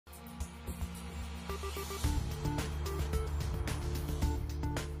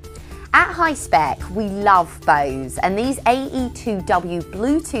At Hi-Spek, we love Bose, and these AE2W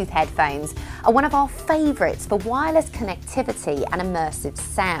Bluetooth headphones are one of our favourites for wireless connectivity and immersive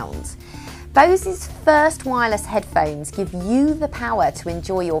sound. Bose's first wireless headphones give you the power to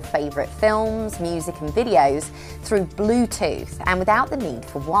enjoy your favourite films, music and videos through Bluetooth and without the need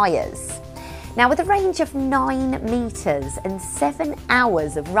for wires. Now, with a range of 9 metres and 7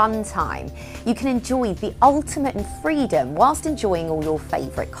 hours of runtime, you can enjoy the ultimate in freedom whilst enjoying all your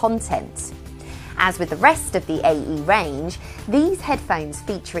favourite content. As with the rest of the AE range, these headphones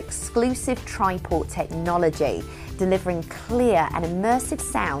feature exclusive tri-port technology, delivering clear and immersive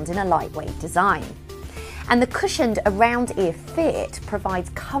sound in a lightweight design. And the cushioned around-ear fit provides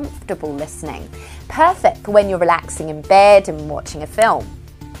comfortable listening, perfect for when you're relaxing in bed and watching a film.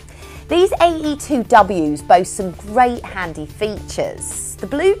 These AE2Ws boast some great handy features. The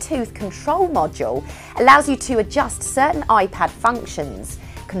Bluetooth control module allows you to adjust certain iPad functions,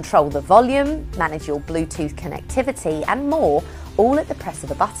 control the volume, manage your Bluetooth connectivity and more, all at the press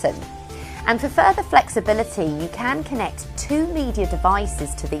of a button. And for further flexibility, you can connect 2 media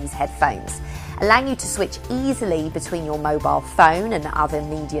devices to these headphones, allowing you to switch easily between your mobile phone and other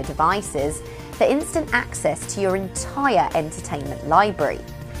media devices for instant access to your entire entertainment library.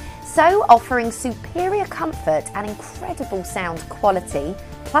 So, offering superior comfort and incredible sound quality,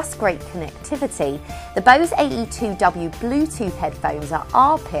 plus great connectivity, the Bose AE2W Bluetooth headphones are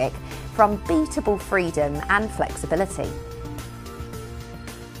our pick for unbeatable freedom and flexibility.